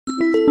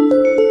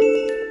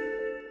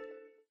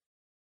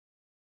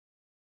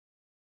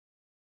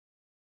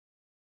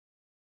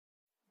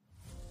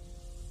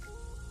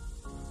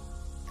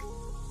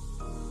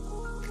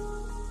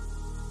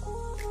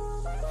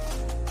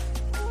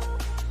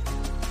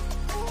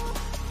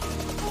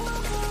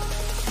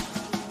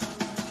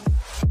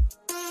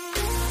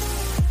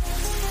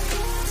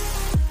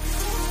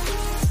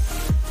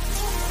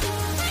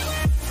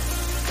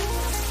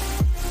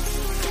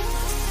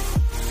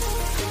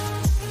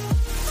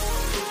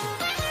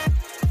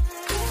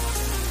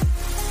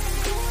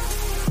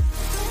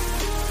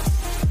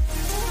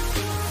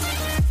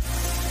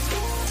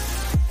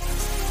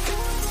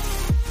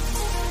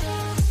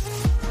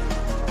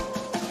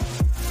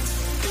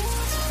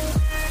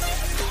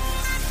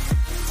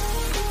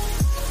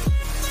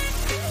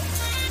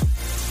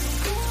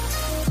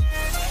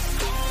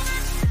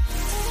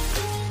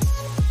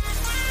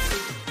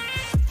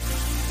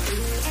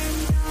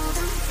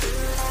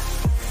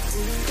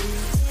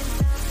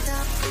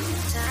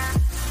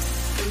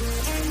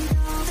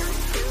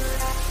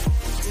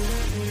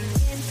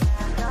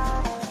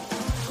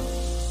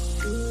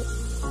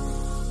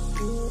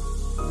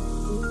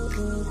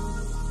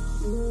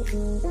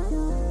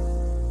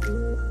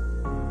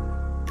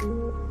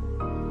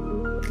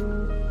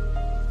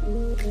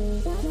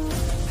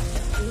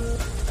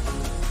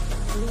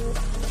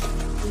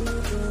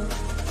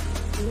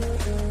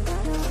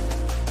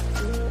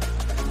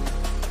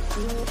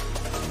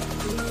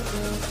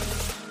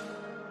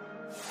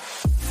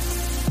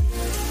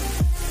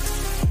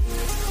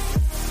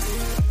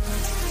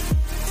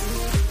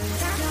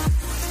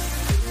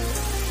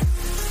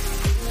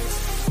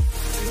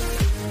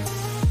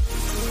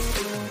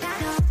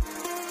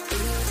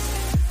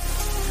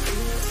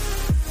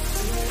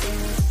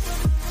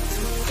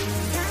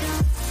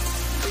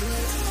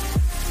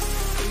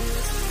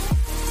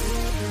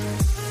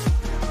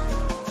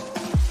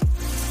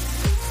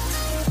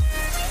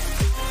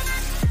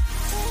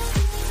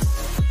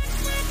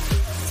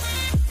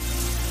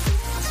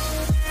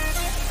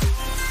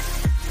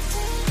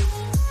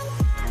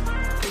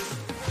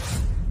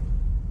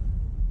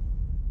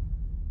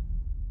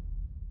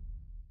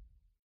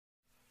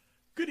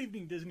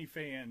evening, Disney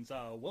fans.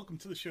 Welcome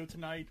to the show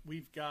tonight.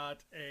 We've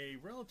got a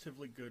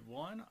relatively good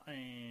one,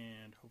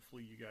 and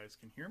hopefully you guys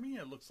can hear me.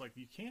 It looks like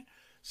you can't.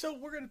 So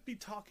we're going to be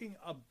talking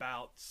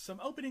about some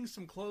openings,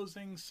 some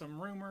closings,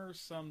 some rumors,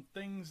 some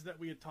things that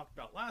we had talked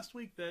about last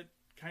week that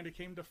kind of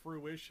came to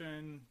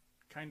fruition,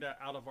 kind of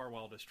out of our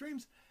wildest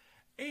dreams.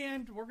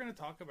 And we're going to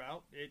talk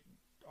about it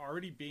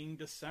already being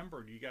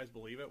December. Do you guys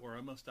believe it? We're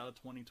almost out of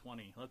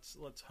 2020.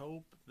 Let's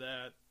hope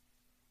that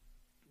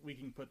we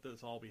can put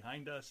this all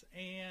behind us,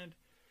 and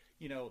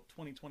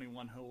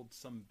 2021 holds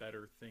some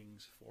better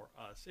things for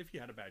us. If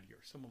you had a bad year,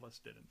 some of us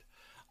didn't.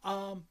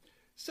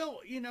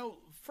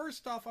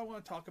 First off, I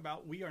want to talk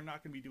about, we are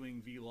not going to be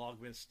doing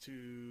Vlogmas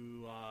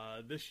to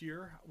this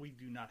year. We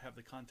do not have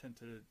the content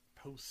to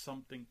post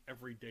something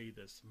every day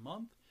this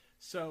month.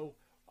 So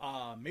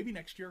maybe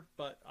next year,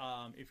 but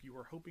if you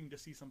were hoping to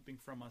see something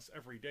from us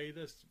every day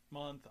this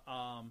month,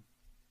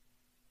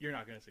 you're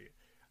not going to see it.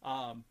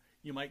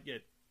 You might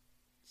get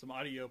some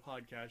audio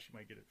podcasts, you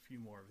might get a few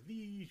more of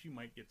these, you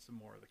might get some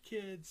more of the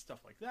kids, stuff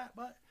like that,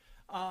 but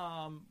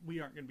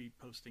we aren't going to be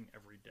posting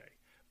every day.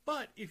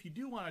 But if you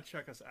do want to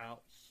check us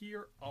out,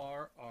 here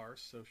are our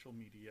social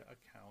media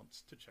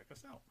accounts to check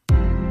us out.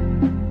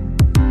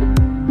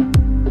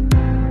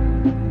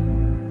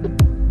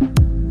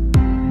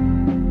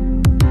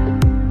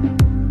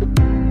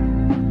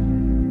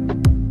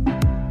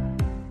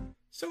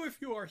 So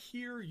if you are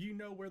here, you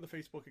know where the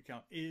Facebook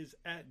account is,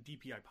 at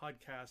DPI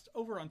Podcast,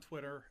 over on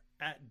Twitter,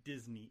 at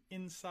Disney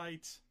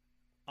Insights,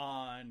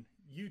 on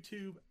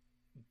YouTube,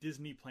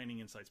 Disney Planning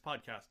Insights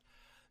Podcast.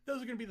 Those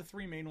are going to be the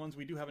three main ones.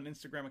 We do have an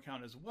Instagram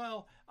account as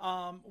well.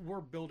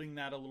 We're building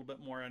that a little bit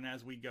more, and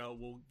as we go,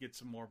 we'll get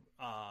some more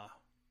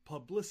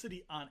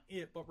publicity on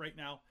it. But right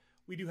now,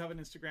 we do have an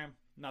Instagram.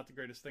 Not the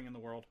greatest thing in the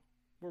world.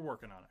 We're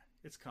working on it.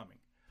 It's coming.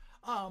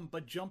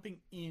 But jumping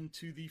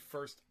into the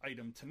first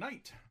item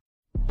tonight.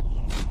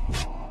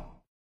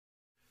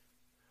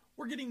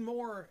 We're getting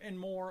more and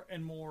more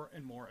and more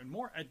and more and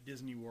more at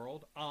Disney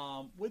World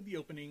with the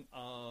opening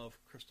of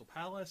Crystal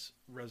Palace.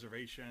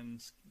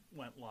 Reservations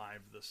went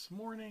live this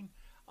morning.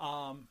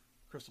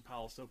 Crystal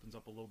Palace opens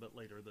up a little bit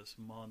later this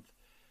month.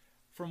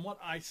 From what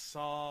I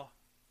saw,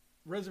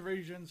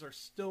 reservations are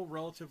still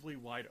relatively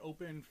wide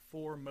open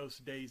for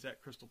most days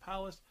at Crystal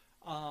Palace.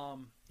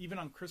 Even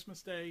on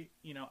Christmas Day,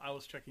 I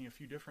was checking a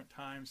few different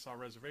times, saw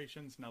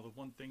reservations. Now, the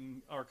one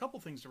thing, or a couple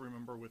things to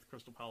remember with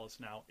Crystal Palace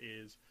now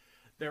is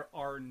there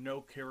are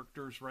no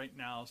characters right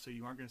now, so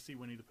you aren't going to see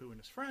Winnie the Pooh and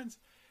his friends.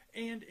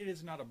 And it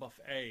is not a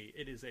buffet.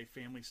 It is a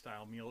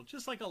family-style meal,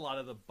 just like a lot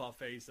of the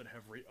buffets that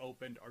have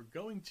reopened are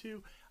going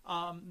to.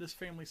 This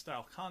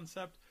family-style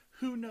concept.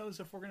 Who knows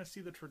if we're going to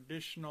see the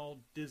traditional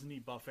Disney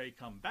buffet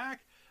come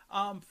back?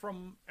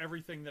 From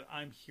everything that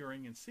I'm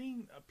hearing and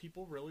seeing,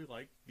 people really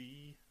like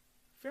the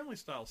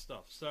family-style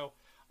stuff. So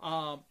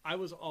I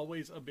was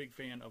always a big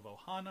fan of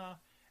Ohana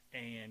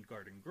and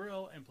Garden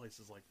Grill and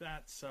places like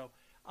that. So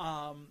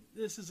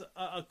this is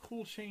a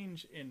cool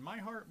change in my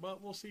heart,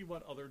 but we'll see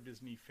what other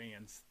Disney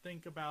fans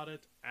think about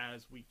it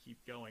as we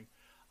keep going.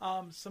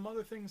 Some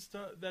other things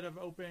that have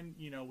opened,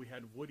 we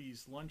had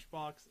Woody's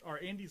Lunchbox, or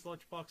Andy's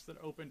Lunchbox, that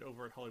opened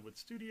over at Hollywood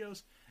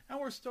Studios, and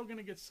we're still going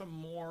to get some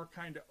more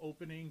kind of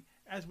opening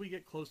as we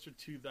get closer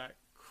to that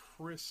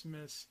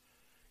Christmas,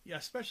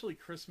 especially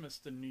Christmas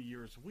to New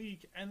Year's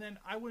week. And then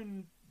I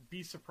wouldn't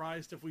be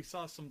surprised if we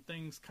saw some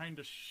things kind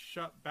of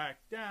shut back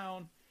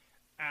down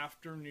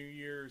after New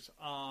Year's,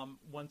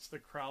 once the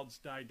crowds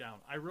die down.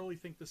 I really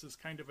think this is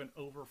kind of an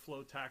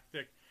overflow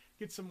tactic.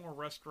 Get some more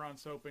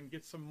restaurants open,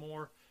 get some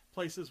more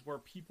places where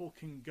people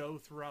can go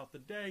throughout the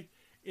day.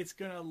 It's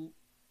going to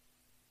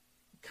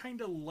kind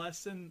of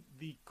lessen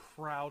the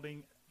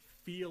crowding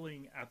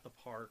feeling at the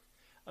park,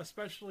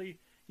 especially,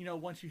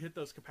 once you hit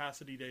those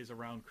capacity days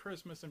around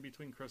Christmas and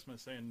between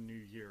Christmas and New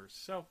Year's.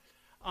 So,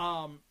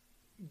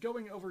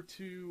 going over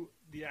to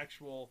the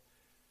actual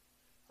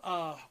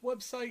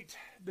website,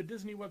 the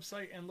Disney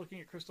website, and looking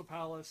at Crystal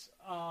Palace,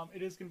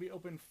 it is going to be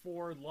open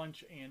for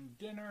lunch and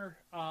dinner.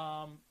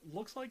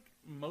 Looks like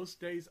most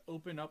days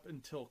open up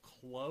until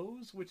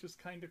close, which is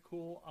kind of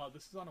cool.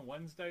 This is on a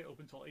Wednesday,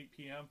 open till 8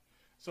 p.m.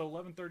 So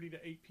 11:30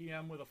 to 8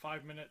 p.m. with a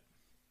 5-minute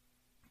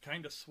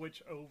kind of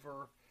switch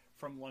over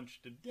from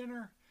lunch to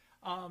dinner.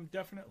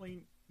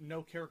 Definitely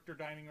no character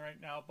dining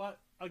right now, but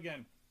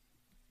again,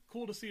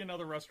 cool to see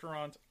another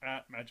restaurant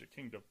at Magic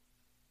Kingdom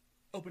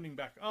opening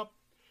back up.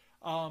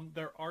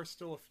 There are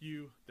still a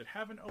few that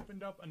haven't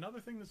opened up. Another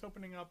thing that's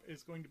opening up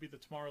is going to be the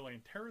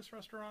Tomorrowland Terrace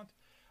restaurant,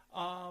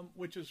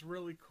 which is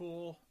really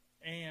cool.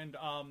 And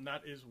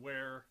that is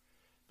where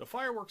the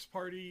fireworks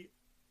party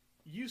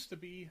used to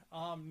be.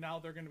 Now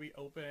they're going to be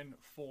open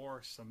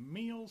for some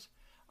meals,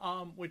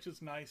 which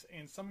is nice.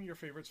 And some of your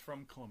favorites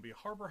from Columbia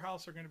Harbor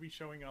House are going to be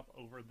showing up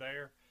over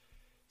there.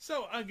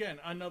 So again,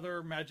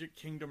 another Magic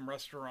Kingdom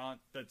restaurant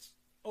that's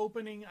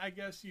opening. I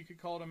guess you could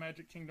call it a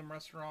Magic Kingdom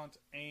restaurant.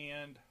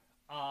 And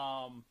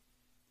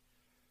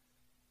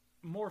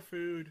more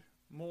food,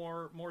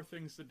 more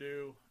things to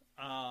do.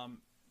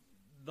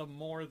 The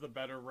more the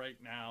better right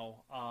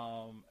now,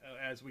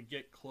 as we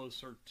get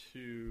closer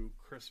to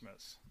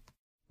Christmas.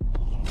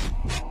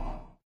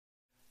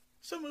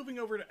 So moving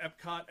over to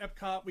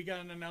Epcot, we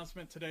got an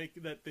announcement today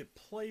that the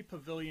Play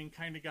Pavilion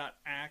kind of got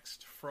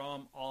axed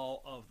from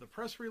all of the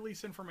press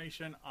release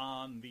information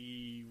on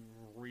the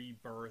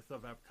rebirth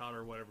of Epcot,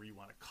 or whatever you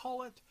want to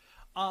call it.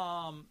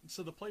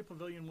 So the Play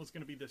Pavilion was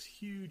going to be this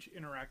huge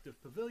interactive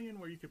pavilion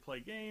where you could play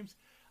games,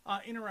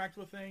 interact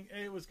with things.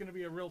 It was going to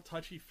be a real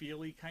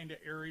touchy-feely kind of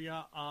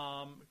area.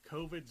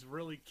 COVID's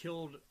really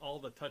killed all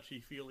the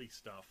touchy-feely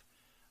stuff.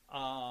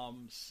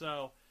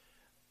 So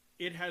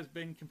it has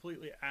been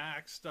completely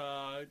axed.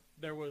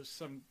 There was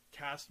some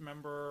cast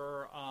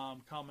member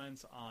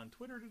comments on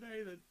Twitter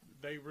today that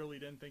they really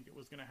didn't think it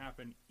was going to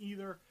happen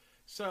either.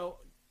 So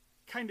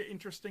kind of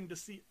interesting to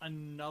see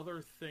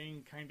another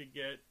thing kind of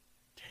get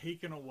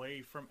taken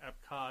away from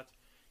Epcot.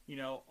 You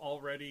know,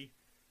 already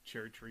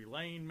Cherry Tree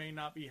Lane may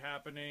not be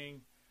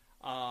happening.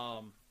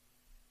 Now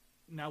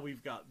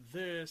we've got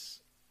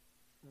this.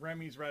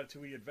 Remy's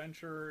Ratatouille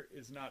Adventure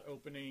is not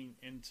opening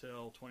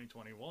until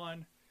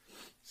 2021.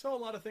 So a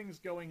lot of things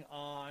going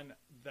on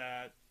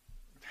that,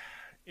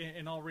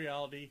 in all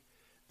reality,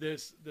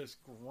 this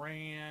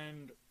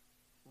grand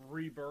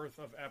rebirth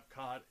of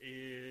Epcot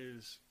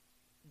is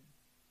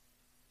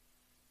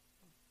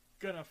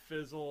gonna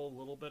fizzle a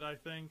little bit, I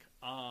think.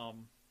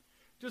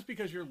 Just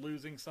because you're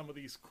losing some of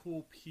these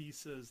cool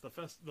pieces, the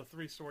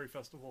 3-story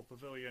festival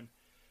pavilion,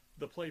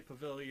 the Play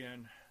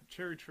Pavilion,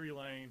 Cherry Tree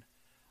Lane,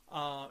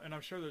 and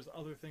I'm sure there's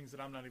other things that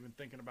I'm not even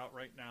thinking about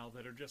right now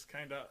that are just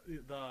kind of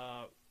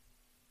the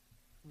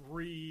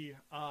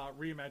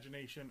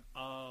reimagination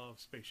of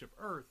Spaceship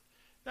Earth,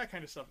 that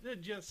kind of stuff.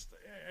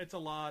 It's a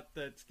lot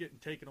that's getting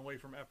taken away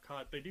from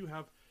Epcot. They do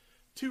have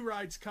 2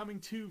 rides coming,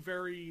 2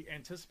 very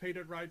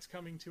anticipated rides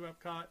coming to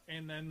Epcot,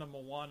 and then the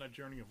Moana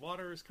Journey of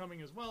Water is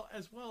coming as well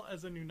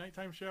as a new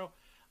nighttime show.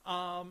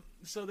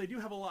 So they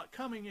do have a lot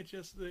coming. It's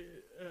just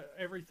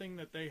everything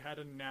that they had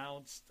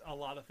announced, a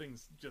lot of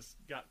things just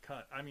got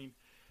cut. I mean,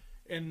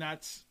 and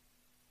that's,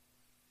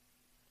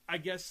 I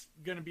guess,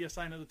 going to be a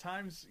sign of the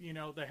times. You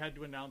know, they had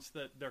to announce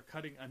that they're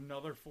cutting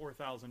another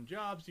 4,000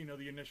 jobs. You know,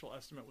 the initial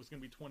estimate was going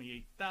to be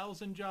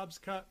 28,000 jobs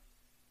cut.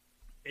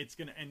 It's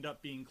going to end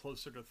up being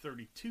closer to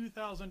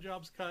 32,000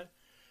 jobs cut.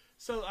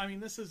 So, I mean,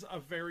 this is a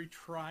very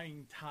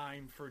trying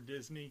time for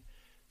Disney,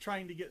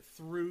 trying to get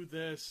through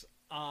this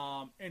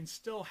and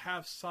still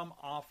have some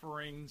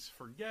offerings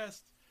for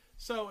guests.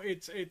 So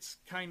it's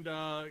kind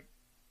of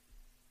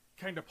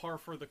par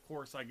for the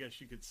course, I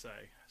guess you could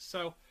say.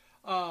 So,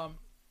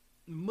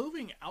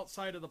 moving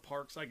outside of the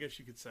parks, I guess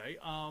you could say,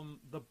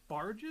 the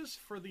barges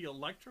for the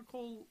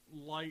Electrical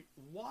Light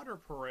Water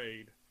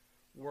Parade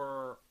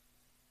were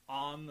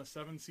on the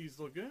Seven Seas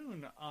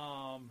Lagoon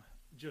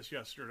just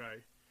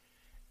yesterday.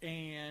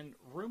 And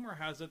rumor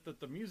has it that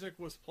the music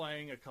was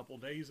playing a couple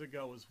days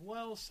ago as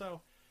well.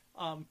 So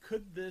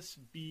could this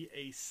be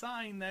a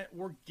sign that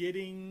we're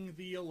getting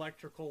the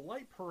Electrical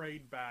Light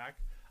Parade back?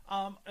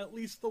 At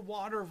least the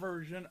water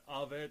version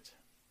of it,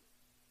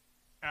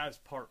 as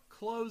park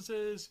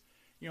closes,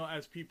 you know,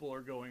 as people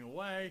are going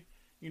away.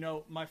 You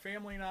know, my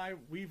family and I,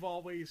 we've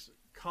always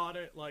caught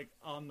it like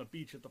on the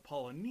beach at the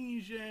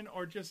Polynesian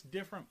or just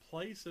different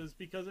places,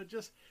 because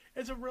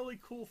it's a really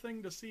cool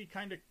thing to see,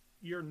 kind of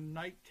your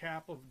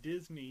nightcap of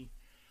Disney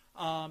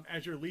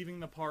as you're leaving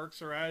the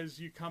parks, or as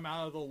you come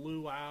out of the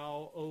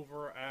luau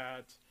over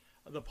at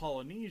the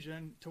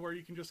Polynesian, to where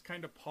you can just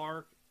kind of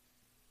park,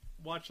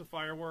 watch the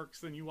fireworks,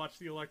 then you watch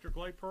the Electric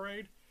Light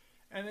Parade,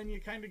 and then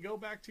you kind of go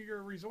back to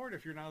your resort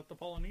if you're not at the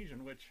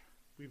Polynesian, which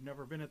we've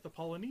never been at the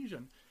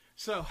Polynesian.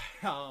 So,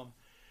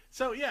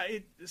 so yeah,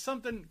 it's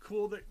something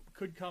cool that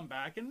could come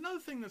back. And another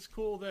thing that's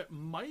cool that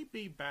might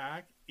be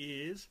back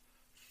is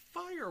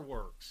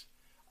fireworks.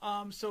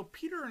 So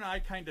Peter and I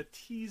kind of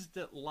teased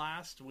it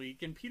last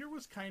week, and Peter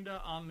was kind of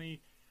on the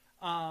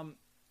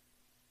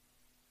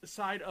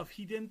side of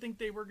he didn't think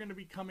they were going to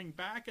be coming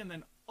back, and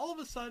then all of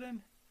a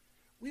sudden,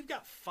 we've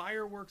got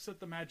fireworks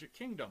at the Magic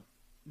Kingdom.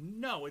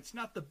 No, it's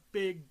not the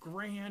big,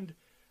 grand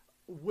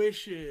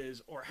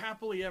wishes or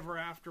happily ever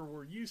after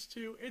we're used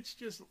to. It's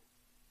just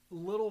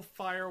little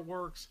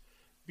fireworks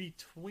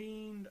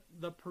between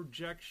the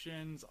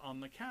projections on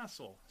the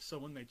castle. So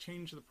when they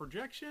change the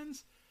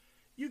projections,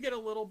 you get a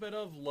little bit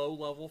of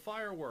low-level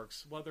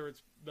fireworks. Whether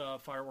it's the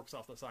fireworks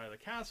off the side of the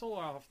castle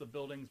or off the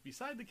buildings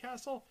beside the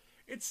castle,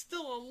 it's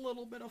still a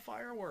little bit of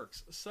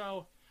fireworks.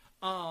 So,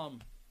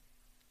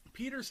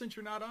 Peter, since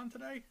you're not on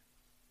today,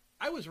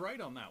 I was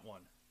right on that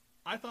one.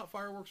 I thought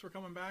fireworks were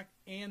coming back,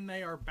 and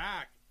they are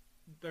back.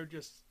 They're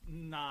just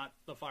not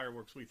the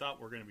fireworks we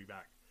thought were going to be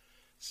back.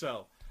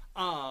 So,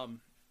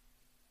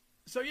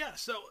 yeah.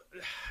 So,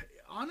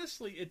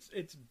 honestly,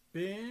 it's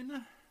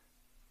been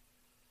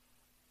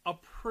a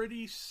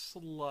pretty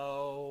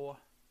slow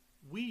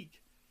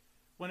week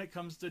when it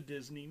comes to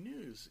Disney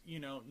news. You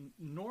know,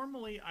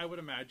 normally I would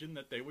imagine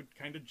that they would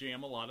kind of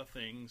jam a lot of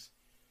things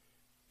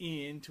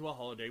into a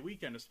holiday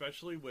weekend,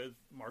 especially with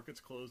markets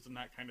closed and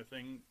that kind of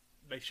thing.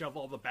 They shove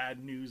all the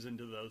bad news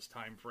into those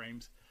time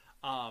frames.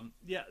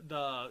 Yeah,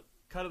 the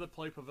cut of the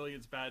Play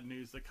Pavilion's bad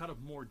news. The cut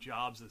of more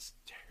jobs is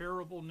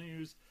terrible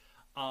news.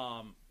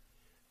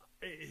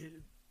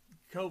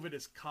 COVID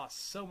has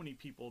cost so many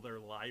people their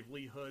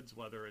livelihoods,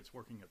 whether it's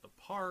working at the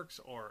parks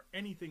or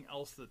anything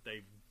else that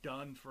they've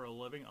done for a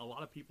living. A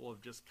lot of people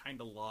have just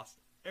kind of lost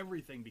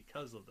everything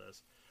because of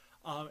this.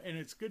 And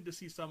it's good to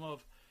see some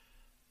of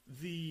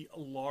the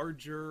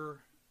larger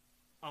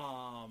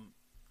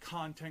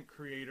content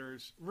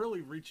creators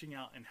really reaching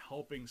out and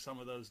helping some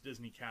of those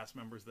Disney cast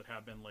members that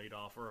have been laid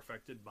off or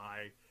affected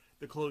by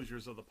the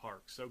closures of the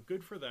park. So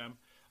good for them.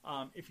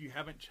 If you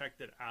haven't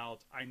checked it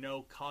out, I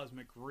know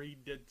Cosmic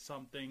Reed did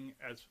something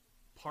as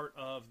part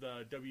of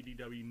the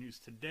WDW News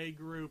Today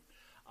group.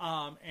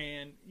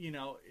 And, you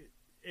know,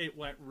 it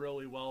went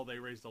really well. They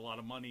raised a lot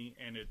of money,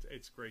 and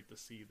it's great to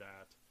see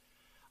that.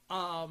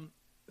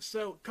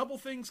 So a couple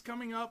things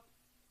coming up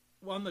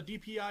on the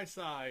DPI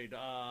side.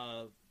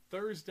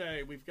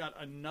 Thursday, we've got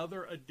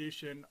another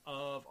edition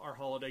of our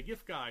holiday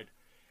gift guide.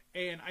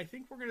 And I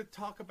think we're going to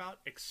talk about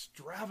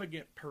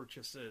extravagant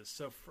purchases.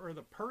 So for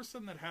the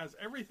person that has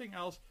everything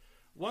else,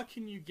 what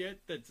can you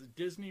get that's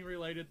Disney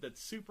related,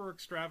 that's super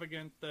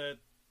extravagant, that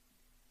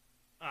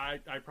I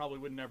probably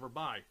would never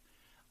buy?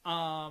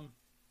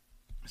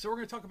 So we're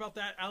going to talk about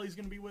that. Allie's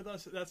going to be with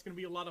us. That's going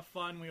to be a lot of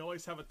fun. We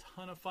always have a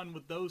ton of fun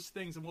with those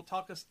things. And we'll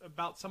talk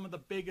about some of the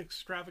big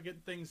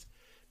extravagant things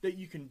that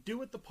you can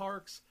do at the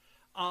parks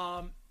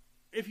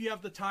if you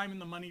have the time and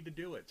the money to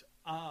do it.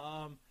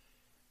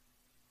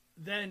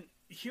 Then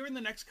here in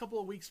the next couple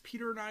of weeks,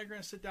 Peter and I are going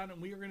to sit down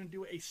and we are going to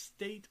do a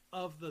state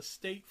of the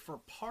state for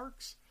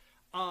parks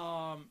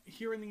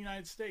here in the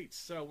United States.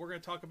 So we're going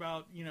to talk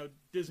about, you know,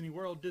 Disney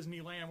World,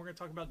 Disneyland. We're going to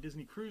talk about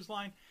Disney Cruise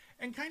Line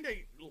and kind of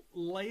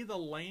lay the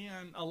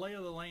land, a lay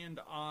of the land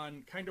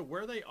on kind of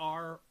where they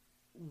are,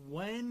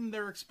 when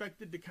they're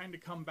expected to kind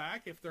of come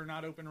back if they're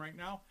not open right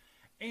now,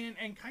 and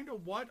kind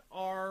of what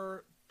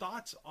our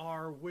thoughts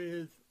are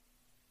with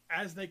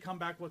as they come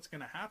back, what's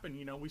going to happen.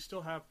 You know, we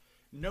still have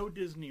no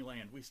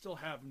Disneyland. We still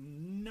have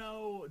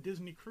no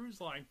Disney Cruise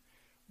Line.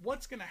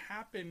 What's going to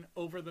happen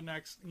over the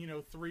next,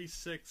 3,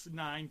 6,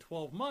 9,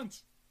 12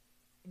 months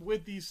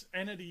with these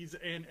entities,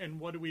 and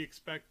what do we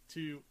expect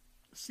to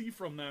see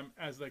from them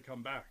as they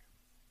come back?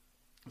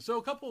 So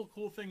a couple of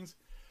cool things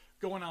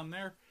going on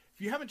there. If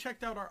you haven't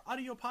checked out our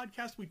audio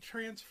podcast, we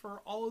transfer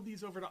all of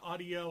these over to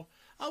audio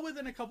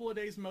within a couple of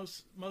days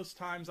most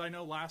times. I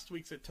know last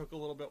week's it took a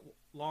little bit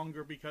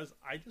longer because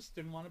I just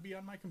didn't want to be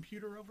on my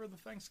computer over the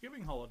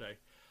Thanksgiving holiday.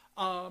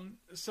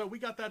 So we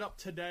got that up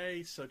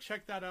today, so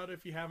check that out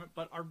if you haven't.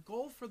 But our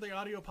goal for the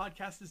audio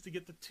podcast is to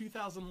get to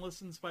 2,000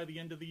 listens by the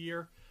end of the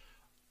year.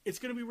 It's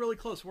going to be really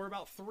close. We're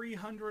about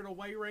 300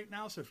 away right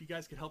now, so if you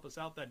guys could help us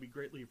out, that'd be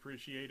greatly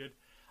appreciated.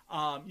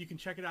 You can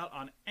check it out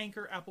on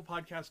Anchor, Apple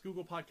Podcasts,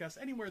 Google Podcasts,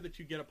 anywhere that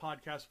you get a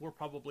podcast. We're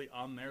probably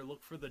on there.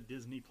 Look for the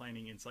Disney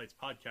Planning Insights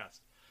podcast.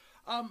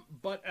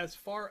 But as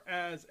far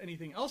as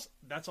anything else,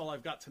 that's all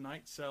I've got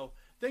tonight. So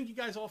thank you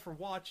guys all for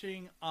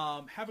watching.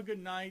 Have a good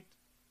night.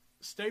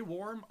 Stay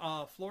warm.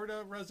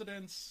 Florida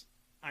residents,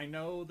 I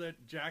know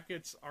that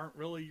jackets aren't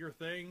really your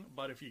thing,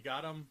 but if you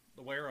got them,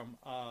 wear them.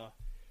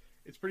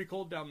 It's pretty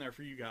cold down there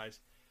for you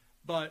guys.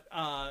 But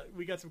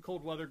we got some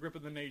cold weather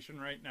gripping the nation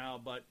right now.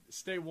 But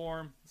stay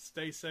warm,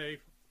 stay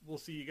safe. We'll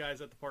see you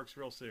guys at the parks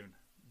real soon.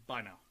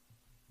 Bye now.